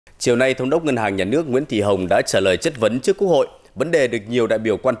Chiều nay, Thống đốc Ngân hàng Nhà nước Nguyễn Hồng đã trả lời chất vấn trước Quốc hội. Vấn đề được nhiều đại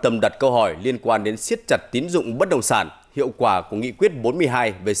biểu quan tâm đặt câu hỏi liên quan đến siết chặt tín dụng bất động sản, hiệu quả của Nghị quyết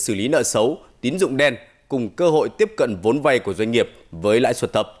 42 về xử lý nợ xấu, tín dụng đen cùng cơ hội tiếp cận vốn vay của doanh nghiệp với lãi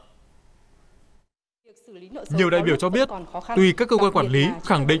suất thấp. Nhiều đại biểu cho biết, tuy các cơ quan quản lý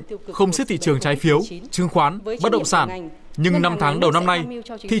khẳng định không siết thị trường trái phiếu, chứng khoán, bất động sản, nhưng 5 tháng đầu năm nay,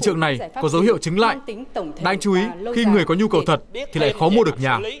 thị trường này có dấu hiệu chứng lại. Đáng chú ý, khi người có nhu cầu thật thì lại khó mua được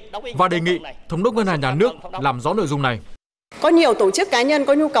nhà, và đề nghị Thống đốc Ngân hàng Nhà nước làm rõ nội dung này. Có nhiều tổ chức cá nhân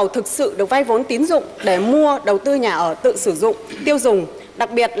có nhu cầu thực sự được vay vốn tín dụng để mua, đầu tư nhà ở tự sử dụng, tiêu dùng,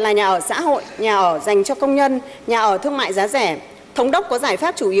 đặc biệt là nhà ở xã hội, nhà ở dành cho công nhân, nhà ở thương mại giá rẻ. Thống đốc có giải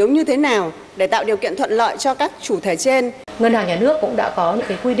pháp chủ yếu như thế nào để tạo điều kiện thuận lợi cho các chủ thể trên? Ngân hàng Nhà nước cũng đã có những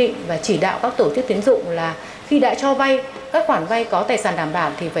cái quy định và chỉ đạo các tổ chức tín dụng là khi đã cho vay, các khoản vay có tài sản đảm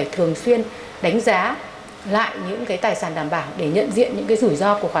bảo thì phải thường xuyên đánh giá lại những cái tài sản đảm bảo để nhận diện những cái rủi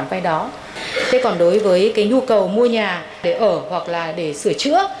ro của khoản vay đó. Thế còn đối với cái nhu cầu mua nhà để ở hoặc là để sửa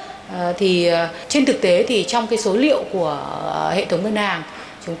chữa thì trên thực tế thì trong cái số liệu của hệ thống ngân hàng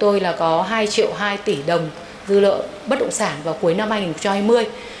chúng tôi là có 2,2 triệu tỷ đồng dư nợ bất động sản vào cuối năm 2020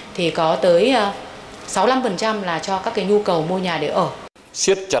 thì có tới 65% là cho các cái nhu cầu mua nhà để ở.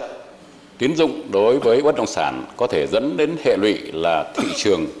 Siết chặt tín dụng đối với bất động sản có thể dẫn đến hệ lụy là thị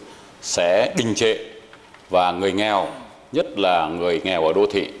trường sẽ đình trệ và người nghèo, nhất là người nghèo ở đô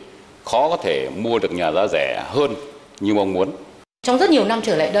thị, khó có thể mua được nhà giá rẻ hơn như mong muốn. Trong rất nhiều năm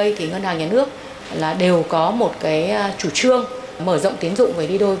trở lại đây thì Ngân hàng Nhà nước là đều có một cái chủ trương mở rộng tín dụng về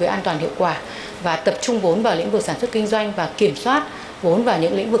đi đôi với an toàn hiệu quả và tập trung vốn vào lĩnh vực sản xuất kinh doanh và kiểm soát vốn vào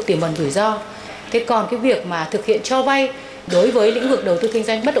những lĩnh vực tiềm ẩn rủi ro. Thế còn cái việc mà thực hiện cho vay đối với lĩnh vực đầu tư kinh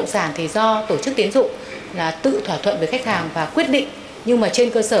doanh bất động sản thì do tổ chức tín dụng là tự thỏa thuận với khách hàng và quyết định, nhưng mà trên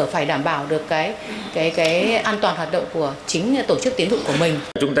cơ sở phải đảm bảo được cái an toàn hoạt động của chính tổ chức tín dụng của mình.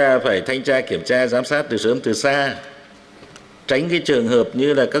 Chúng ta phải thanh tra kiểm tra giám sát từ sớm từ xa, tránh cái trường hợp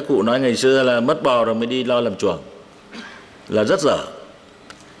như là các cụ nói ngày xưa là mất bò rồi mới đi lo làm chuồng, là rất dở.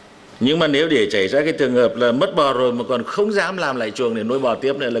 Nhưng mà nếu để xảy ra cái trường hợp là mất bò rồi mà còn không dám làm lại chuồng để nuôi bò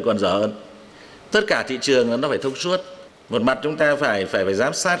tiếp nữa là còn dở hơn. Tất cả thị trường nó phải thông suốt. Một mặt chúng ta phải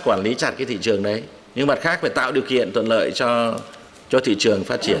giám sát quản lý chặt cái thị trường đấy, nhưng mặt khác phải tạo điều kiện thuận lợi cho thị trường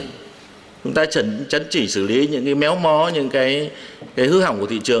phát triển. Chúng ta chấn chỉnh xử lý những cái méo mó, những cái hư hỏng của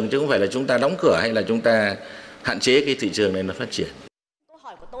thị trường, chứ không phải là chúng ta đóng cửa hay là chúng ta hạn chế cái thị trường này nó phát triển.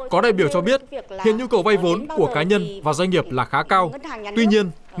 Có đại biểu cho biết, hiện nhu cầu vay vốn của cá nhân và doanh nghiệp là khá cao. Tuy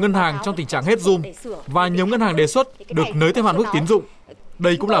nhiên, ngân hàng trong tình trạng hết zoom và nhiều ngân hàng đề xuất được nới thêm hạn mức tín dụng.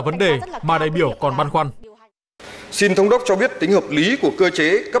 Đây cũng là vấn đề mà đại biểu còn băn khoăn. Xin Thống đốc cho biết tính hợp lý của cơ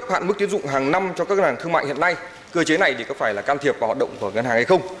chế cấp hạn mức tín dụng hàng năm cho các ngân hàng thương mại hiện nay. Cơ chế này thì có phải là can thiệp vào hoạt động của ngân hàng hay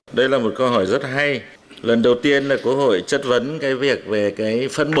không? Đây là một câu hỏi rất hay. Lần đầu tiên là Quốc hội chất vấn cái việc về cái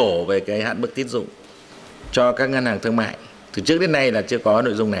phân bổ về cái hạn mức tín dụng cho các ngân hàng thương mại. Từ trước đến nay là chưa có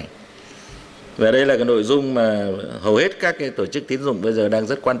nội dung này. Và đây là cái nội dung mà hầu hết các cái tổ chức tín dụng bây giờ đang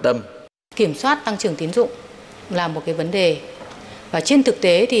rất quan tâm. Kiểm soát tăng trưởng tín dụng là một cái vấn đề. Và trên thực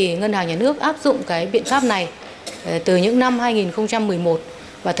tế thì Ngân hàng Nhà nước áp dụng cái biện pháp này từ những năm 2011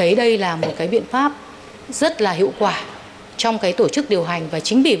 và thấy đây là một cái biện pháp rất là hiệu quả trong cái tổ chức điều hành, và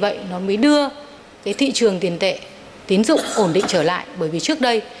chính vì vậy nó mới đưa cái thị trường tiền tệ tín dụng ổn định trở lại. Bởi vì trước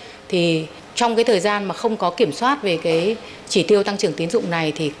đây thì trong cái thời gian mà không có kiểm soát về cái chỉ tiêu tăng trưởng tín dụng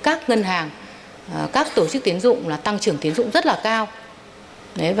này thì các ngân hàng, các tổ chức tín dụng là tăng trưởng tín dụng rất là cao.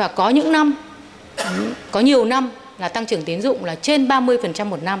 Đấy, và có những năm, có nhiều năm là tăng trưởng tín dụng là trên 30%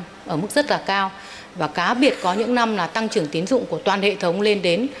 một năm, ở mức rất là cao. Và cá biệt có những năm là tăng trưởng tín dụng của toàn hệ thống lên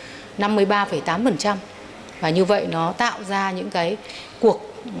đến 53,8%. Và như vậy nó tạo ra những cái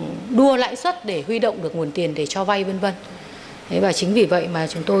cuộc đua lãi suất để huy động được nguồn tiền để cho vay vân vân. Và chính vì vậy mà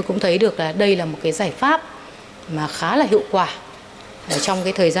chúng tôi cũng thấy được là đây là một cái giải pháp mà khá là hiệu quả trong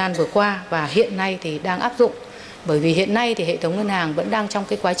cái thời gian vừa qua và hiện nay thì đang áp dụng. Bởi vì hiện nay thì hệ thống ngân hàng vẫn đang trong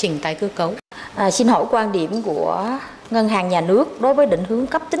cái quá trình tái cơ cấu. Xin hỏi quan điểm của Ngân hàng Nhà nước đối với định hướng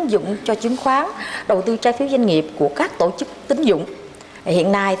cấp tín dụng cho chứng khoán, đầu tư trái phiếu doanh nghiệp của các tổ chức tín dụng.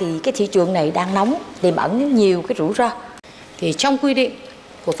 Hiện nay thì cái thị trường này đang nóng, tiềm ẩn nhiều cái rủi ro. Thì trong quy định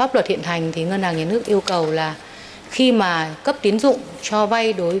của pháp luật hiện hành thì Ngân hàng Nhà nước yêu cầu là khi mà cấp tín dụng cho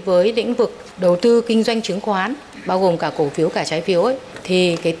vay đối với lĩnh vực đầu tư kinh doanh chứng khoán, bao gồm cả cổ phiếu cả trái phiếu ấy,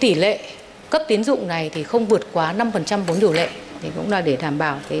 thì cái tỷ lệ cấp tín dụng này thì không vượt quá 5% vốn điều lệ, thì cũng là để đảm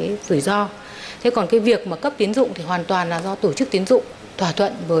bảo cái rủi ro. Thế còn cái việc mà cấp tín dụng thì hoàn toàn là do tổ chức tín dụng thỏa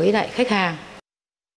thuận với lại khách hàng.